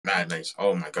mad nice.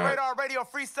 Oh my god. Radar Radio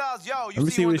Freestyles, yo. Let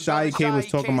me see what Shy K was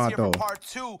talking about though. Part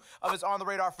 2 of his On the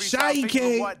Radar Freestyle. Shy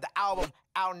K. What? The album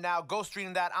out now. Go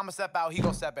stream that. I'ma step out. He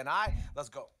gonna step in. All right, let's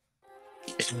go.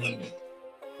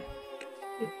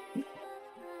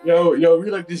 Yo,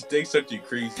 we like this dick such a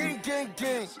crazy.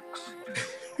 Gang.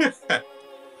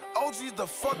 OG's the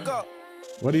fuck up.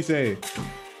 What'd he say?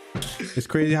 It's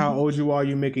crazy how old you are.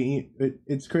 You making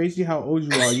it's crazy how old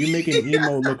you are. You making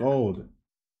emo look old.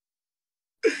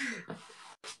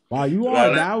 Wow, you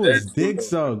are. That was dick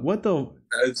suck. What the?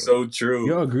 That's so true.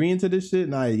 You're agreeing to this shit?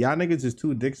 Nah, y'all niggas is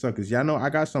two dick suckers. Y'all know I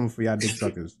got something for y'all dick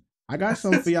suckers. I got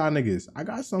something for y'all niggas. I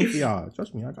got something for y'all.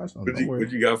 Trust me, I got something. What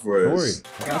you got for us? Don't worry.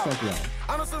 I got something for y'all.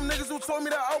 I know some niggas who told me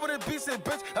that I wouldn't be shit,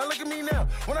 bitch. And look at me now.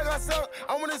 When I got some,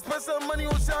 I want to spend some money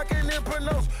on shit I can't even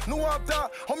pronounce. Knew I died,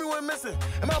 homie went missing.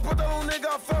 And my brother on nigga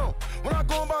got found. When I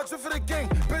go about trip for the gang,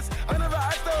 bitch, I never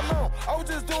asked that amount. I was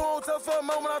just doing hotel for a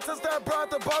moment. When I touched that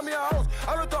bride to buy me a house.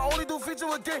 I don't the only do feature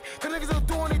with gang. Cause niggas don't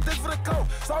do anything for the coat.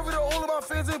 Sorry to all of my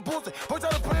fans in Boston. But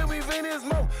y'all to play me vein in his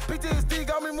mouth. PTSD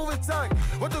got me moving tight.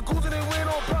 With the goons and they win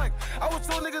on black. I was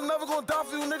told niggas never gonna die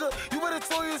for you, nigga. You better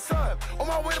tell your son. On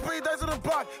my way to play dice on the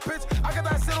block, bitch. I got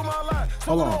that shit on my line.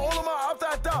 So hold on. All of my out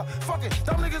that die. Fuck it,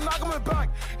 them niggas not coming back.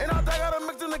 And I gotta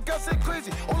mix in the gut shit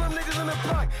crazy. All them niggas in the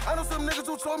black. I know some niggas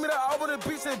who told me that I wouldn't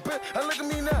be shit, bitch. And look at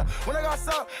me now. When I got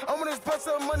shot, I'm gonna spend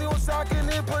some money on shot, I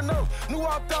can't even put no. Knew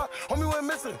I thought, homie went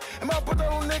missing. And my brother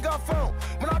on nigga got found.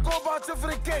 When I go about trip for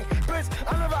the gang, bitch,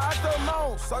 I never asked the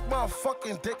amount. Suck my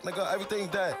fucking dick, nigga. Everything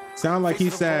dead. Sound like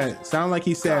he said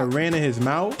ran in his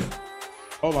mouth.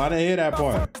 Oh, I didn't hear that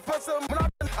part.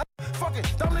 Fuck it,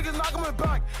 them niggas not coming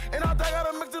back. And I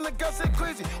gotta mix in the gut shit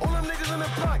crazy. All them niggas in the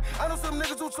black. I know some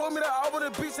niggas who told me that I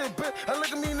wouldn't be shit, bitch. And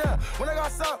look at me now. When I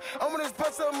got shot, I'm gonna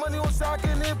spend some money on shit I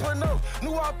can't even put no.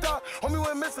 Knew I thought, homie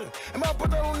went missing. And my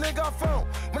brother on nigga got found.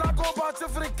 When I go about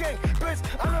trip for the gang, bitch,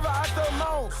 I never asked the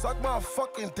amount. Suck my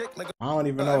fucking dick, nigga. I don't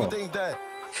even know. Everything dead.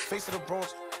 Face of the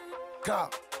bronze.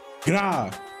 God.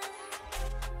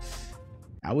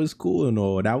 That was cool and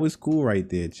all. That was cool right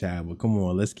there, Chad. But come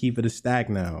on, let's keep it a stack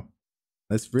now.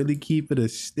 Let's really keep it a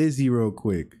stizzy real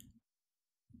quick.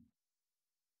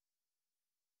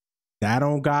 That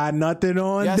don't got nothing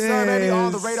on this. Yes, sir, baby.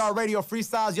 On the Radar Radio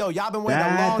Freestyles. Yo, y'all been waiting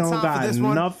a long time for this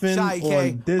one. Nothing Shy K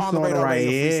on this on the one Radar right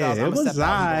Radio here. Freestyles. It was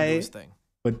alright.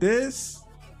 But this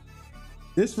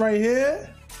right here.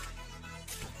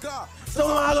 God. So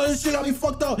I got this shit got me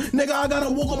fucked up. Nigga, I gotta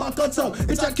walk on my guts up.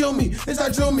 Bitch, I kill me. Bitch, I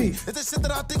drill me. It's the shit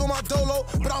that I think on my dolo,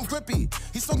 but I'm grippy.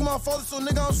 He's smoking my father, so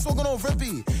nigga, I'm smoking on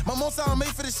Rippy. My mom said I'm made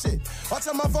for this shit. Watch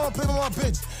out my phone, pay for my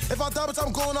bitch. If I die, bitch,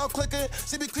 I'm going out clicking.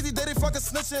 She be crazy, daddy fucking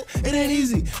snitching. It ain't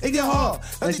easy. It get hard.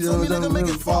 That she told me, nigga, make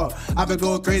it fall. I've been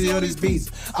going crazy on these beats.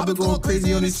 I've been going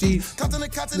crazy on these sheets. Catching the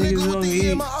nigga with the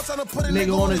E in my house, trying to put a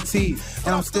nigga on the T.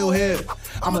 And I'm still here.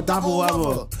 I'm a die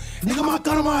forever. Nigga, my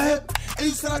gun on my hip. And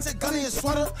you said I take gun in your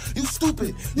sweater. You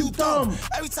stupid. You dumb.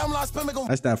 Every time I spend,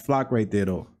 that's that flock right there,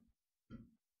 though.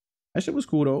 That shit was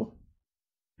cool, though.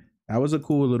 That was a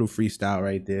cool little freestyle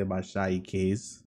right there by Shy K's.